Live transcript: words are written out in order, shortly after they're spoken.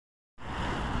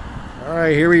All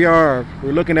right, here we are.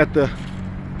 We're looking at the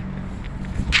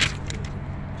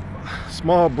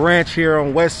small branch here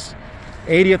on West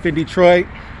 80th in Detroit.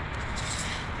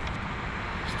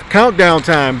 It's the countdown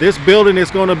time. This building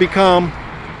is going to become,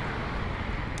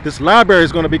 this library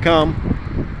is going to become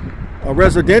a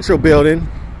residential building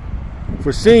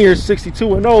for seniors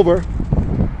 62 and over.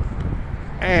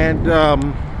 And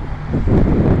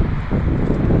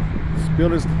this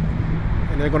building's,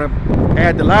 and they're going to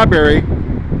add the library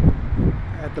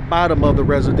at the bottom of the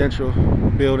residential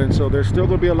building. So there's still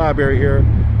going to be a library here,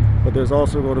 but there's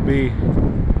also going to be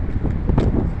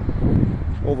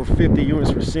over 50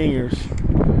 units for seniors,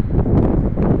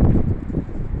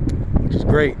 which is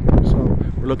great. So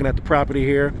we're looking at the property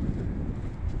here.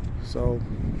 So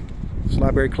this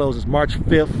library closes March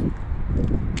 5th,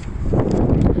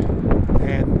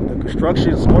 and the construction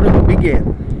is going to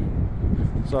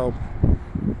begin. So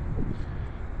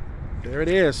there it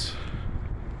is.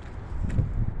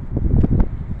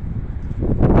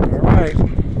 All right,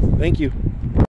 thank you.